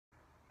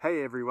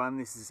Hey everyone,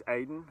 this is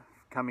Aiden,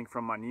 coming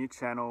from my new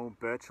channel,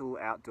 Virtual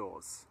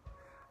Outdoors.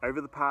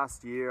 Over the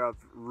past year,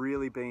 I've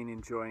really been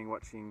enjoying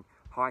watching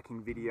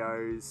hiking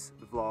videos,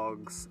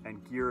 vlogs,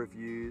 and gear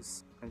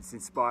reviews, and it's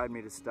inspired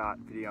me to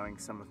start videoing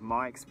some of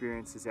my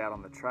experiences out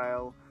on the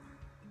trail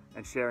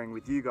and sharing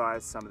with you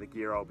guys some of the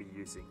gear I'll be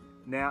using.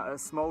 Now, a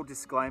small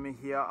disclaimer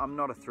here, I'm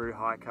not a thru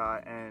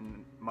hiker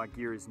and my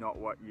gear is not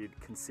what you'd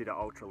consider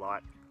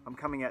ultralight. I'm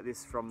coming at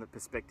this from the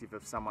perspective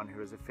of someone who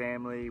has a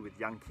family with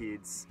young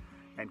kids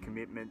and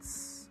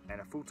commitments and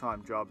a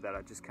full-time job that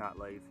I just can't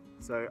leave.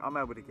 So I'm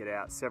able to get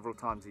out several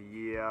times a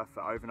year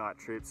for overnight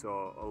trips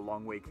or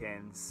long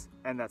weekends,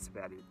 and that's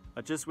about it.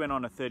 I just went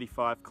on a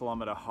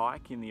 35-kilometre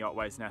hike in the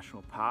Otways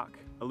National Park,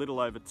 a little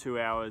over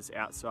 2 hours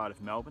outside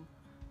of Melbourne,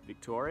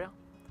 Victoria.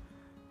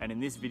 And in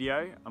this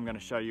video, I'm going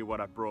to show you what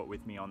I brought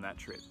with me on that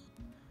trip.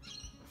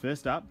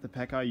 First up, the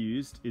pack I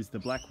used is the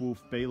Blackwolf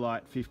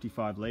B-Lite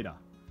 55 litre.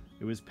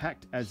 It was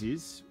packed as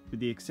is, with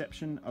the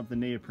exception of the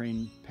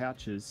neoprene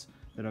pouches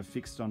that I've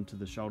fixed onto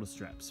the shoulder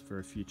straps for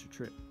a future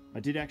trip. I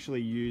did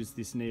actually use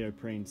this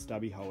neoprene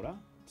stubby holder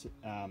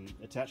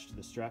attached to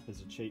the strap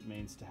as a cheap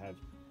means to have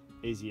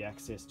easy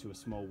access to a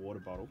small water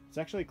bottle. It's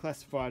actually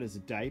classified as a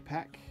day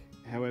pack.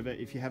 However,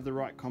 if you have the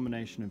right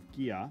combination of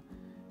gear,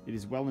 it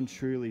is well and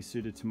truly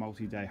suited to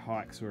multi-day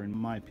hikes, or in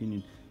my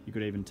opinion, you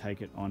could even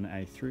take it on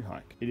a through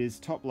hike. It is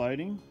top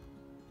loading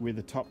with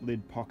a top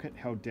lid pocket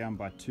held down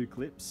by 2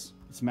 clips.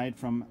 It's made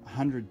from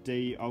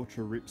 100D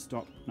Ultra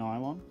ripstop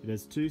nylon. It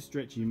has 2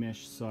 stretchy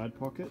mesh side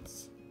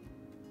pockets.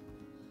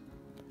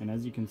 And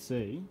as you can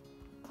see,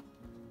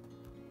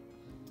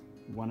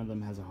 one of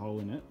them has a hole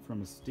in it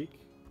from a stick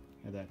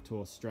and that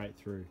tore straight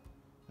through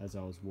as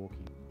I was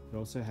walking. It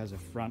also has a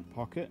front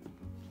pocket,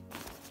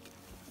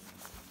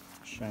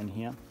 shown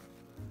here.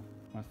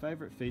 My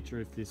favourite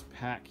feature of this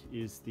pack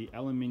is the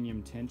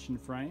aluminium tension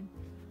frame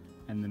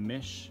and the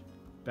mesh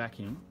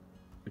backing,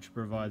 which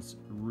provides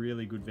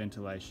really good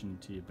ventilation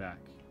to your back.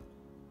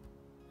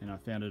 And I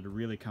found it a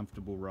really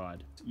comfortable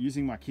ride.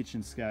 Using my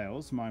kitchen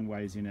scales, mine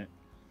weighs in at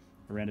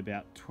around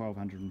about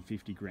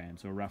 1250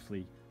 grams, or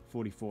roughly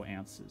 44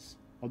 ounces.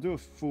 I'll do a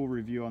full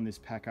review on this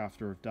pack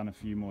after I've done a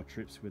few more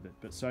trips with it,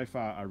 but so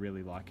far I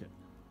really like it.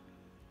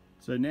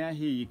 So now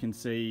here you can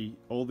see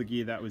all the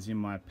gear that was in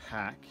my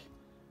pack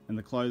and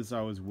the clothes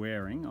I was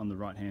wearing on the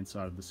right hand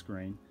side of the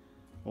screen,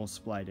 all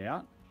splayed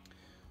out.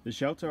 The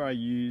shelter I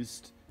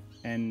used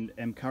and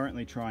am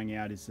currently trying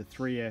out is the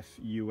 3F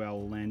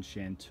UL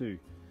Lanshan 2.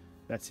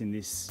 That's in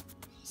this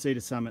Cedar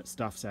Summit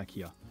stuff sack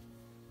here.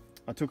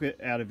 I took it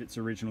out of its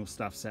original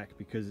stuff sack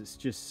because it's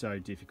just so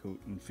difficult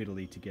and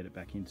fiddly to get it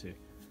back into.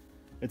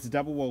 It's a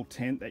double wall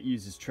tent that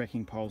uses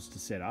trekking poles to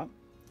set up.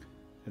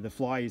 The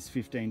fly is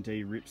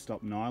 15D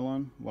ripstop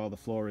nylon, while the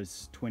floor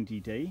is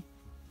 20D.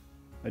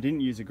 I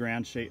didn't use a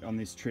ground sheet on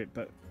this trip,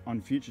 but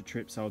on future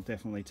trips I'll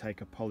definitely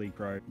take a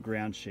Polygrow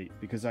ground sheet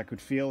because I could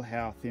feel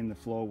how thin the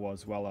floor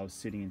was while I was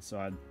sitting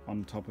inside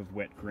on top of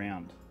wet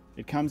ground.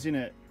 It comes in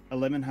at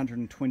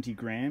 1120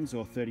 grams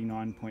or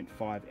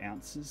 39.5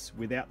 ounces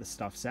without the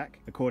stuff sack,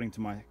 according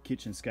to my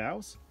kitchen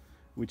scales,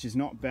 which is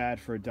not bad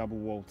for a double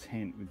wall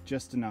tent with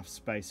just enough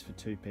space for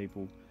 2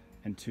 people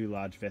and 2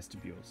 large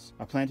vestibules.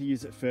 I plan to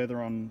use it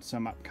further on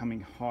some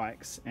upcoming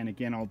hikes, and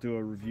again I'll do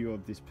a review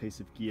of this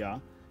piece of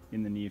gear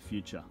in the near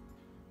future.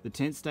 The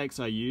tent stakes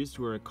I used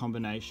were a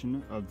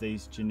combination of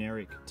these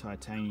generic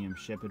titanium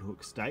shepherd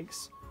hook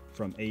stakes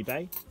from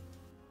eBay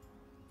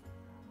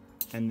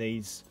and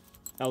these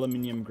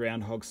aluminium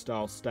groundhog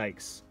style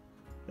stakes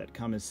that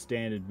come as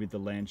standard with the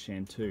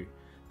Lanshan 2.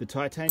 The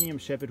titanium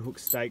shepherd hook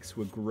stakes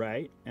were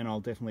great and I'll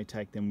definitely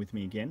take them with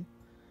me again.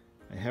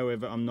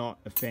 However, I'm not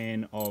a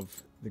fan of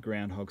the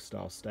groundhog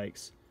style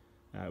stakes,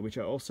 which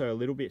are also a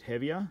little bit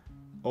heavier.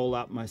 All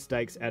up, my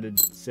stakes added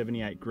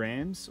 78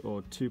 grams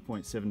or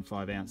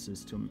 2.75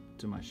 ounces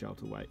to my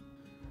shelter weight.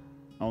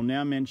 I'll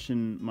now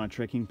mention my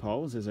trekking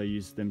poles as I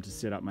used them to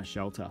set up my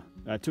shelter.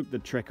 I took the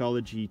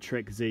Trekology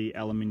Trek Z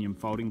aluminium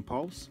folding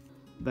poles.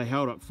 They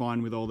held up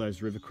fine with all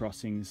those river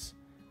crossings,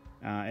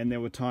 and there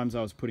were times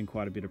I was putting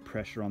quite a bit of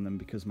pressure on them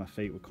because my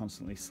feet were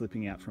constantly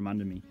slipping out from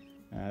under me.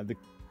 The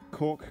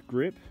cork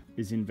grip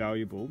is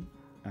invaluable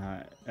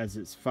as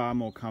it's far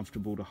more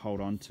comfortable to hold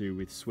on to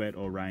with sweat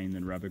or rain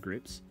than rubber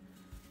grips.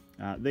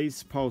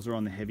 These poles are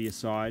on the heavier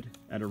side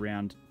at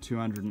around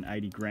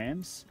 280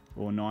 grams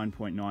or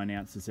 9.9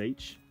 ounces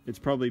each. It's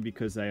probably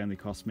because they only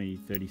cost me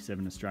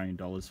 37 Australian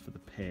dollars for the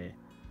pair,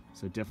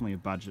 so definitely a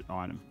budget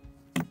item.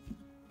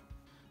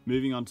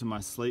 Moving on to my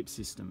sleep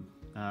system.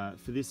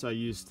 For this I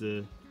used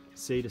the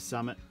Cedar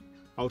Summit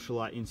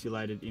Ultralight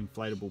Insulated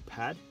Inflatable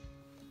Pad.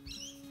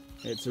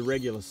 It's a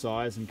regular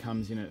size and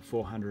comes in at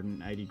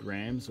 480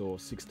 grams or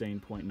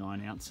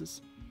 16.9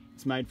 ounces.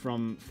 It's made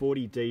from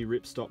 40D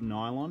ripstop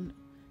nylon,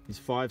 is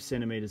 5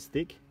 centimeters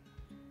thick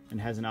and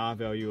has an R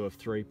value of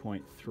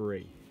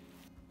 3.3.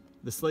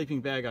 The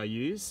sleeping bag I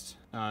used,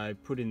 I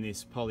put in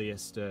this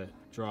polyester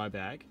dry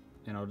bag,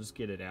 and I'll just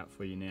get it out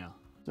for you now.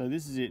 So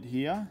this is it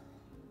here.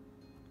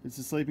 It's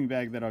a sleeping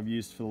bag that I've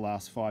used for the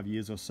last 5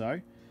 years or so.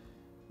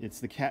 It's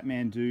the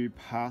Kathmandu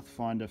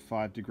Pathfinder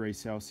 5 degrees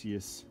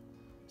Celsius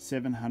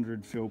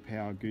 700 fill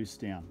power goose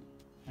down.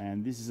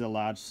 And this is a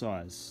large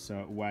size, so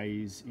it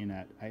weighs in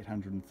at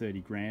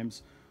 830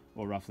 grams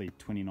or roughly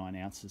 29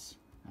 ounces.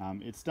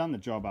 It's done the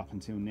job up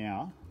until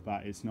now,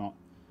 but it's not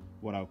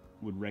what I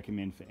would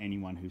recommend for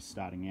anyone who's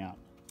starting out.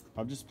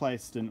 I've just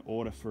placed an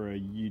order for a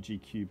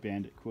UGQ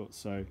Bandit quilt,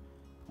 so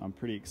I'm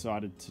pretty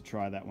excited to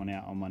try that one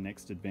out on my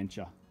next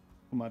adventure.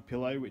 For my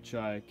pillow, which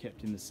I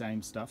kept in the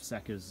same stuff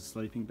sack as a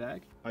sleeping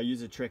bag, I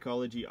use a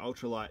Trekology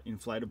Ultralight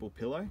inflatable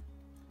pillow.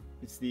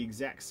 It's the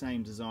exact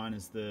same design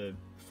as the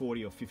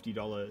 $40 or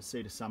 $50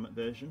 Cedar Summit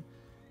version.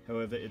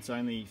 However, it's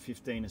only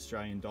 15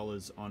 Australian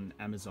dollars on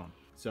Amazon,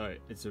 so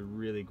it's a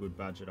really good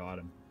budget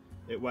item.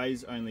 It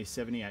weighs only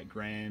 78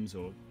 grams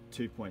or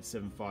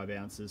 2.75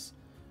 ounces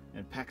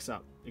and packs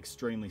up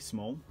extremely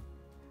small.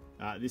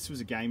 This was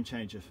a game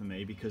changer for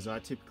me because I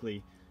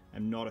typically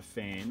am not a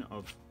fan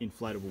of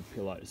inflatable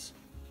pillows.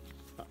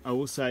 I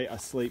will say I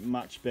sleep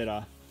much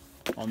better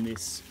on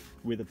this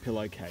with a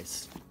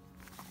pillowcase,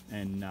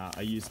 and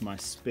I use my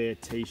spare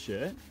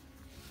t-shirt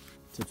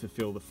to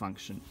fulfill the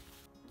function.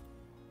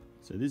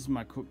 So this is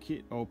my cook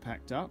kit all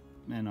packed up,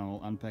 and I'll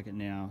unpack it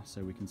now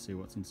so we can see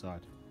what's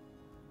inside.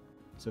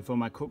 So for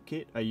my cook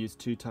kit, I use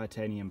 2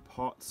 titanium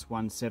pots,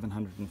 one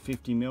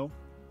 750ml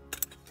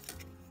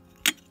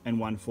and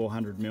one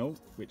 400ml,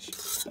 which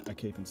I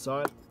keep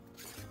inside.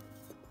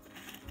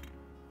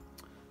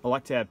 I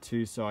like to have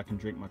 2 so I can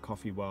drink my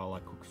coffee while I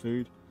cook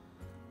food.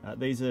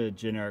 These are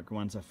generic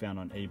ones I found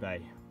on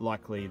eBay,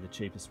 likely the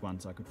cheapest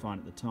ones I could find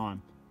at the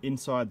time.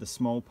 Inside the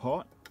small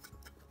pot,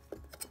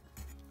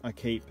 I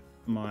keep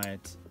my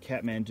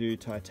Kathmandu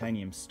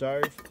titanium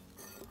stove.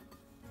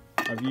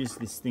 I've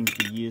used this thing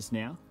for years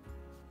now,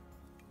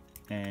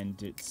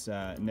 and it's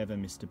never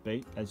missed a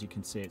beat. As you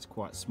can see, it's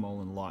quite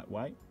small and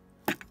lightweight.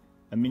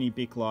 A mini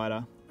Bic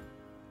lighter,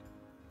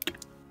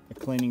 a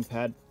cleaning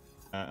pad,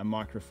 a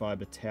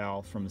microfiber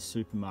towel from the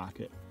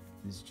supermarket.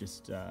 This is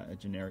just a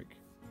generic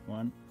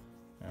one,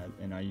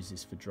 and I use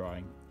this for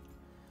drying.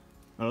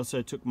 I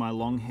also took my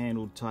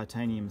long-handled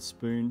titanium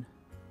spoon,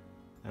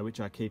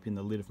 which I keep in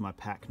the lid of my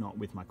pack, not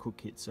with my cook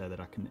kit, so that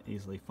I can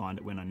easily find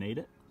it when I need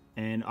it.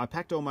 And I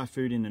packed all my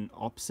food in an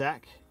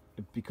Opsak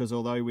because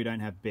although we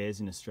don't have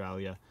bears in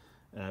Australia,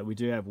 we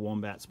do have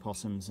wombats,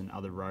 possums and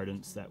other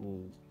rodents that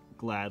will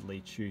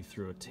gladly chew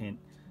through a tent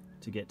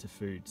to get to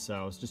food. So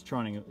I was just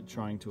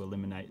trying to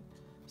eliminate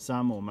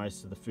some or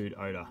most of the food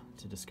odor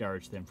to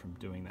discourage them from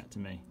doing that to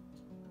me.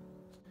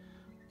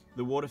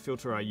 The water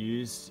filter I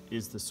use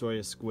is the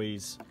Sawyer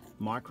Squeeze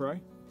Micro.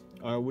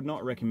 I would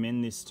not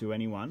recommend this to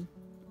anyone.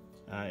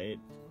 It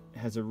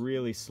has a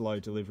really slow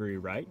delivery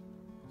rate,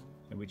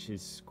 which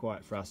is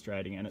quite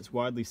frustrating, and it's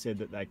widely said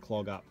that they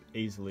clog up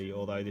easily,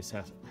 although this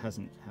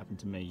hasn't happened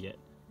to me yet.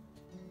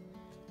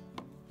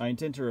 I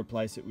intend to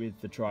replace it with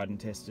the tried and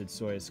tested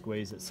Sawyer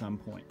Squeeze at some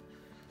point.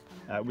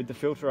 With the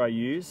filter I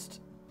used,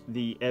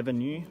 the ever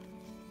new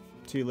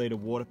 2-litre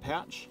water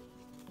pouch.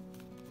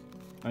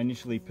 I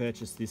initially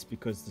purchased this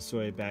because the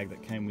Sawyer bag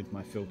that came with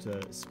my filter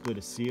split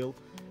a seal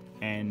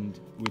and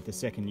with the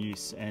second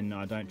use, and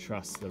I don't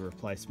trust the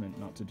replacement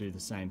not to do the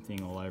same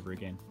thing all over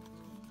again.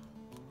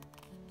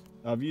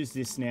 I've used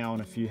this now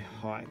on a few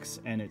hikes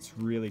and it's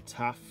really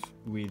tough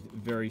with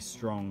very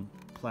strong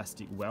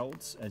plastic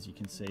welds, as you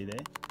can see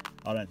there.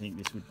 I don't think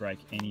this would break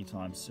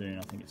anytime soon.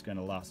 I think it's going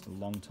to last a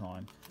long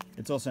time.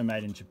 It's also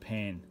made in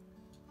Japan,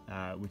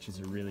 which is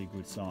a really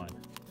good sign.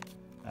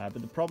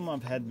 But the problem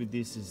I've had with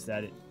this is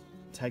that it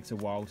takes a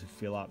while to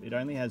fill up. It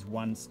only has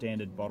one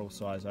standard bottle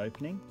size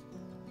opening,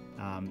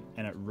 and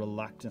it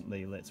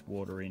reluctantly lets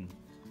water in.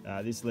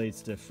 This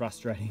leads to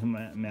frustrating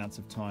amounts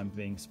of time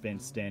being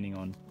spent standing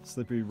on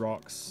slippery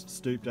rocks,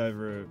 stooped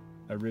over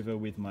a river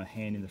with my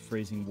hand in the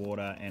freezing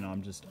water, and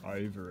I'm just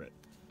over it.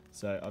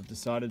 So I've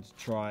decided to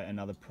try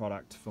another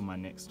product for my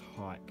next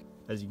hike.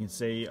 As you can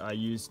see, I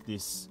used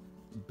this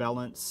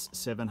Balance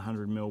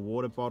 700ml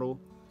water bottle,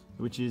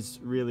 which is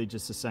really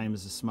just the same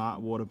as a smart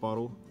water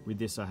bottle. With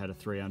this I had a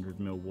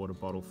 300ml water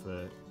bottle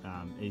for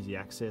easy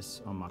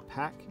access on my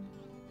pack.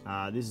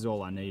 This is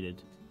all I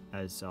needed,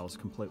 as I was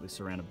completely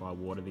surrounded by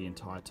water the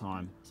entire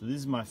time. So this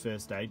is my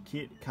first aid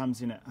kit. It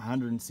comes in at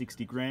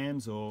 160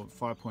 grams or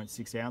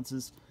 5.6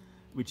 ounces,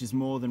 which is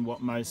more than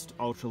what most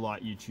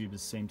ultralight YouTubers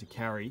seem to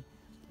carry.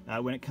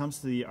 When it comes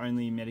to the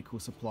only medical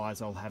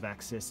supplies I'll have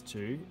access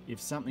to, if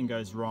something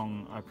goes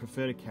wrong, I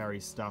prefer to carry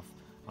stuff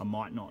I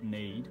might not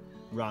need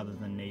rather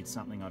than need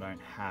something I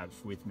don't have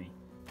with me.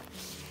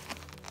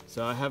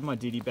 So I have my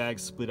ditty bag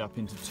split up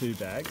into 2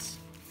 bags.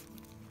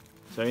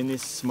 So in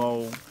this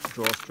small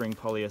drawstring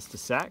polyester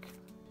sack,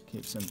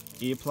 keep some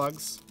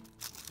earplugs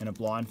and a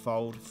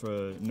blindfold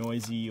for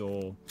noisy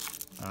or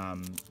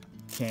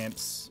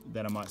camps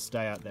that I might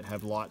stay at that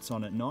have lights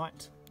on at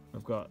night.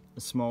 I've got a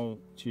small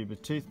tube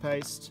of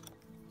toothpaste,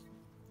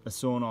 a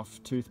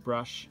sawn-off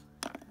toothbrush,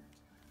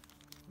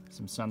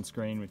 some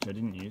sunscreen, which I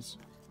didn't use,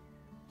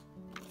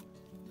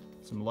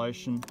 some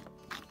lotion,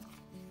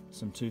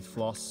 some tooth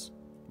floss,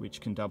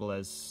 which can double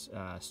as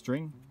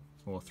string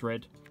or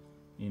thread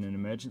in an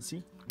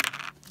emergency,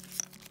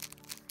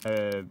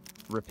 a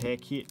repair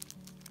kit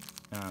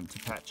to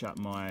patch up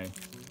my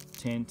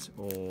tent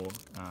or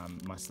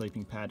my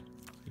sleeping pad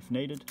if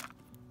needed,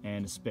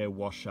 and a spare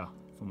washer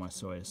for my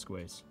soya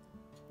squeeze.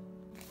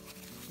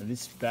 So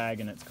this bag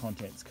and its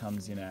contents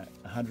comes in at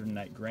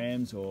 108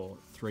 grams or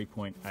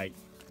 3.8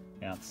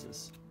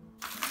 ounces.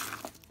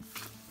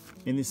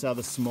 In this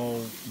other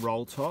small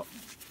roll top,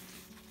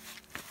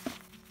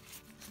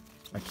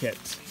 I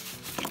kept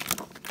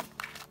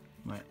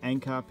my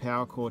Anker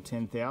PowerCore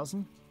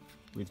 10,000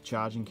 with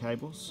charging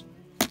cables,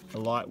 a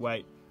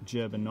lightweight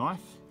Gerber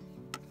knife,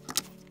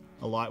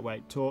 a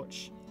lightweight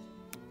torch,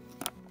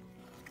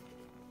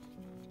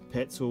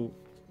 Petzl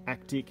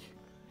Actic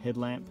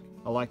headlamp.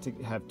 I like to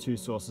have two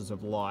sources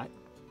of light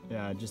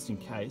just in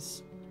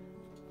case.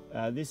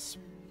 This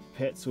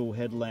Petzl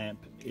headlamp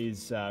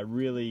is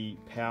really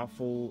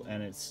powerful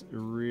and it's a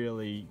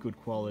really good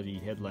quality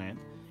headlamp.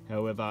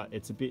 However,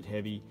 it's a bit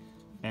heavy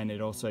and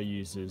it also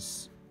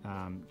uses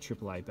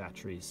AAA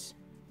batteries,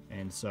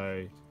 and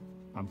so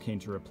I'm keen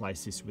to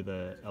replace this with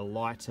a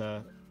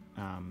lighter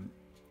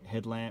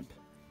headlamp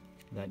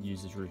that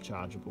uses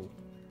rechargeable.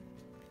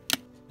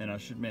 And I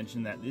should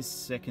mention that this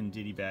second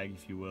ditty bag,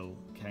 if you will,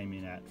 came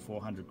in at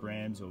 400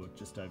 grams or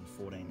just over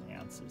 14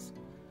 ounces.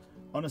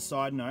 On a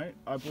side note,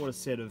 I bought a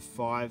set of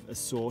 5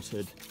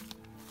 assorted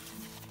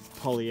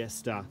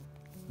polyester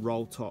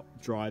roll top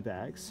dry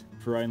bags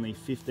for only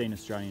 15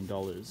 Australian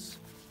dollars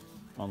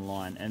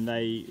online, and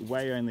they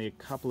weigh only a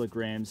couple of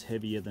grams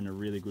heavier than a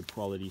really good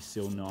quality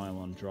sil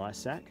nylon dry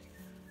sack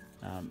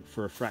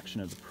for a fraction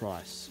of the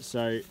price.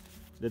 So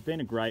they've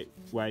been a great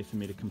way for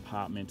me to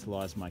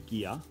compartmentalize my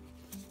gear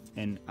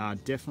and are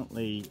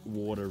definitely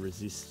water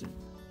resistant.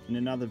 In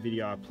another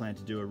video I plan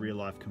to do a real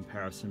life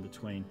comparison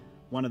between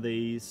one of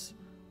these,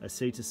 a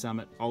Sea to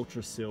Summit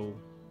Ultra Sil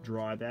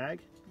dry bag,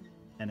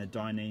 and a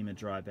Dyneema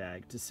dry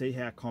bag to see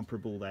how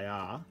comparable they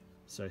are,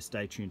 so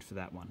stay tuned for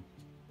that one.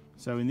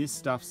 So in this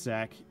stuff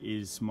sack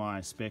is my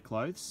spare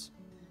clothes,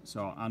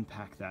 so I'll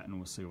unpack that and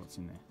we'll see what's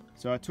in there.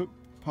 So I took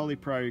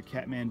Polypro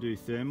Kathmandu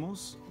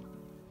thermals,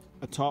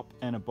 a top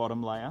and a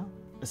bottom layer,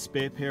 a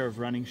spare pair of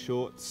running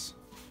shorts,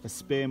 a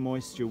spare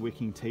moisture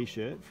wicking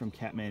t-shirt from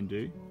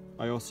Kathmandu.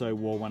 I also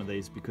wore one of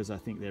these because I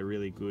think they're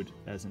really good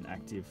as an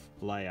active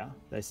layer.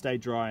 They stay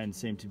dry and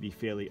seem to be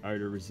fairly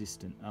odor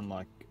resistant,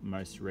 unlike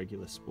most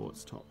regular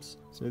sports tops.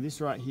 So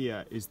this right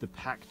here is the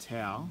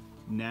Packtowl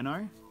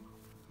Nano.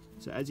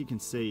 So as you can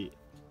see,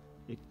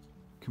 it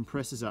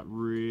compresses up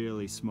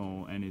really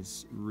small and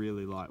is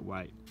really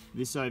lightweight.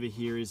 This over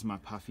here is my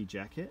puffy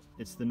jacket.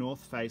 It's the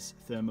North Face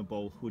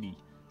Thermoball Hoodie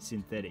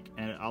synthetic,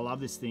 and I love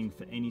this thing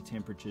for any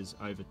temperatures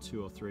over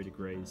 2 or 3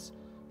 degrees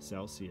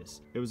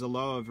Celsius. It was a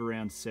low of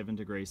around 7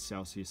 degrees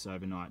Celsius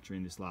overnight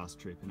during this last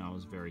trip, and I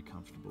was very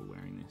comfortable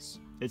wearing this.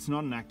 It's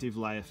not an active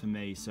layer for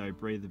me, so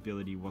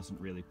breathability wasn't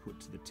really put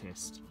to the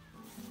test.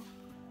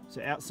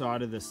 So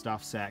outside of the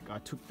stuff sack, I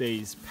took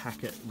these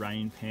Packet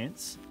rain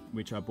pants,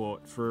 which I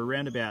bought for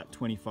around about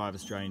 25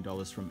 Australian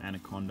dollars from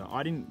Anaconda.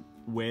 I didn't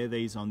wear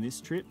these on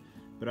this trip,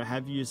 but I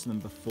have used them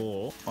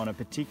before on a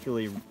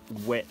particularly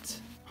wet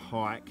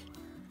hike,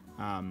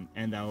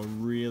 and they were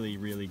really,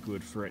 really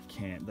good for at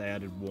camp. They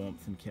added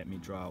warmth and kept me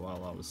dry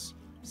while I was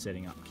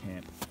setting up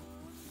camp.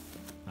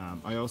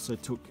 I also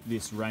took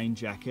this rain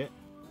jacket.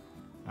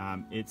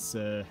 It's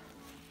an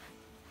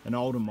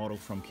older model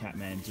from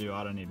Kathmandu.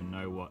 I don't even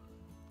know what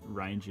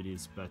range it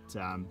is, but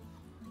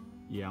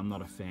yeah, I'm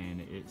not a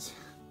fan. It's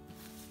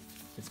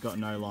got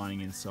no lining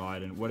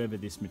inside, and whatever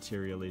this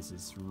material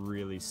is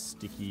really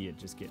sticky. It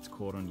just gets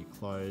caught on your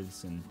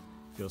clothes and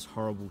feels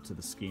horrible to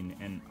the skin,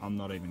 and I'm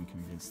not even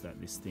convinced that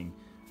this thing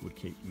would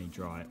keep me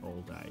dry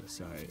all day,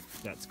 so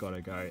that's got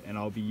to go. And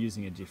I'll be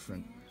using a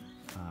different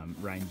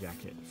rain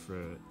jacket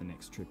for the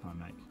next trip I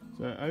make.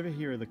 So over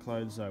here are the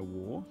clothes I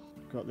wore.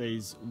 Got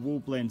these wool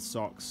blend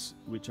socks,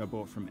 which I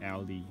bought from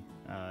Aldi.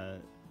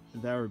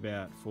 They were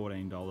about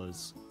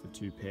 $14 for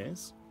 2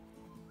 pairs.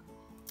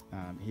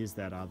 Here's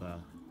that other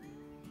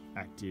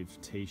active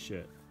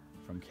t-shirt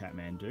from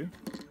Kathmandu.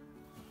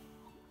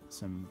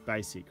 Some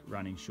basic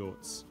running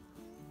shorts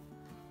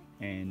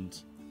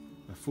and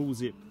a full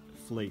zip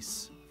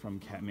fleece from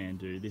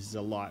Kathmandu. This is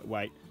a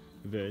lightweight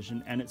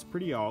version and it's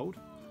pretty old,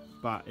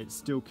 but it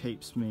still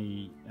keeps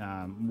me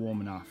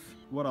warm enough.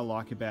 What I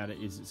like about it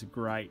is it's a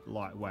great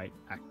lightweight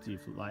active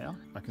layer.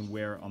 I can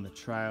wear it on the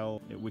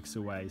trail, it wicks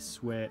away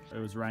sweat. It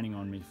was raining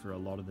on me for a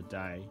lot of the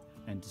day,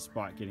 and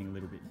despite getting a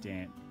little bit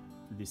damp,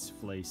 this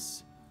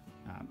fleece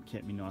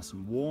kept me nice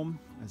and warm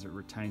as it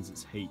retains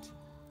its heat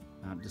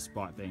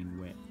despite being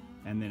wet,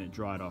 and then it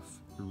dried off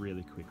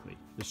really quickly.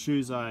 The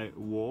shoes I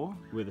wore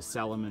were the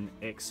Salomon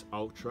X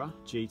Ultra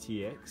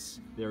GTX.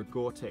 They're a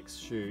Gore-Tex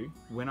shoe.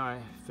 When I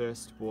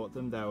first bought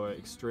them, they were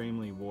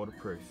extremely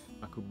waterproof.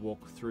 I could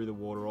walk through the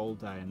water all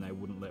day and they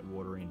wouldn't let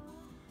water in.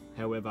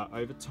 However,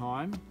 over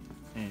time,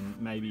 and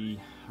maybe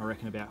I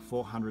reckon about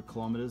 400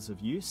 kilometers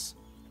of use,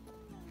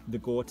 the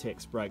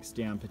Gore-Tex breaks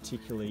down,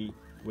 particularly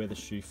where the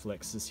shoe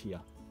flexes here.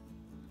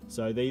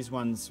 So these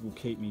ones will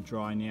keep me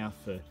dry now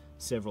for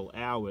several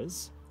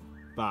hours,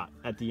 but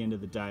at the end of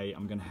the day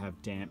I'm going to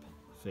have damp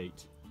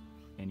feet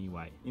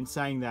anyway. In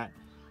saying that,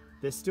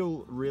 they're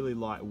still really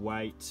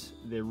lightweight,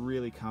 they're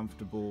really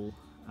comfortable.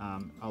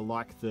 I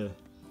like the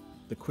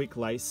quick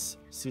lace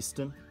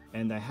system,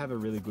 and they have a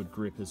really good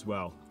grip as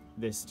well.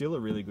 They're still a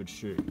really good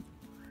shoe,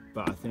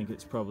 but I think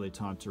it's probably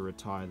time to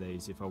retire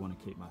these if I want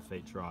to keep my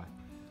feet dry.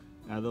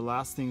 The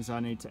last things I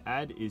need to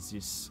add is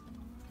this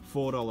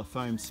 $4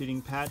 foam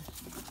sitting pad,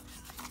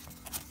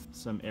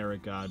 some error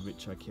guard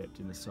which I kept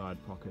in the side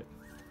pocket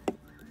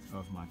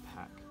of my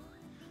pack.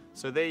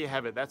 So there you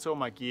have it, that's all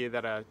my gear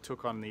that I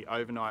took on the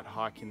overnight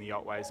hike in the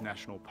Otways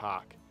National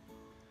Park.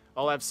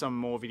 I'll have some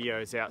more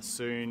videos out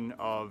soon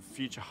of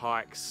future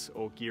hikes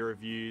or gear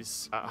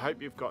reviews. I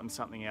hope you've gotten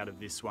something out of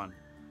this one,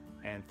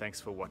 and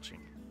thanks for watching.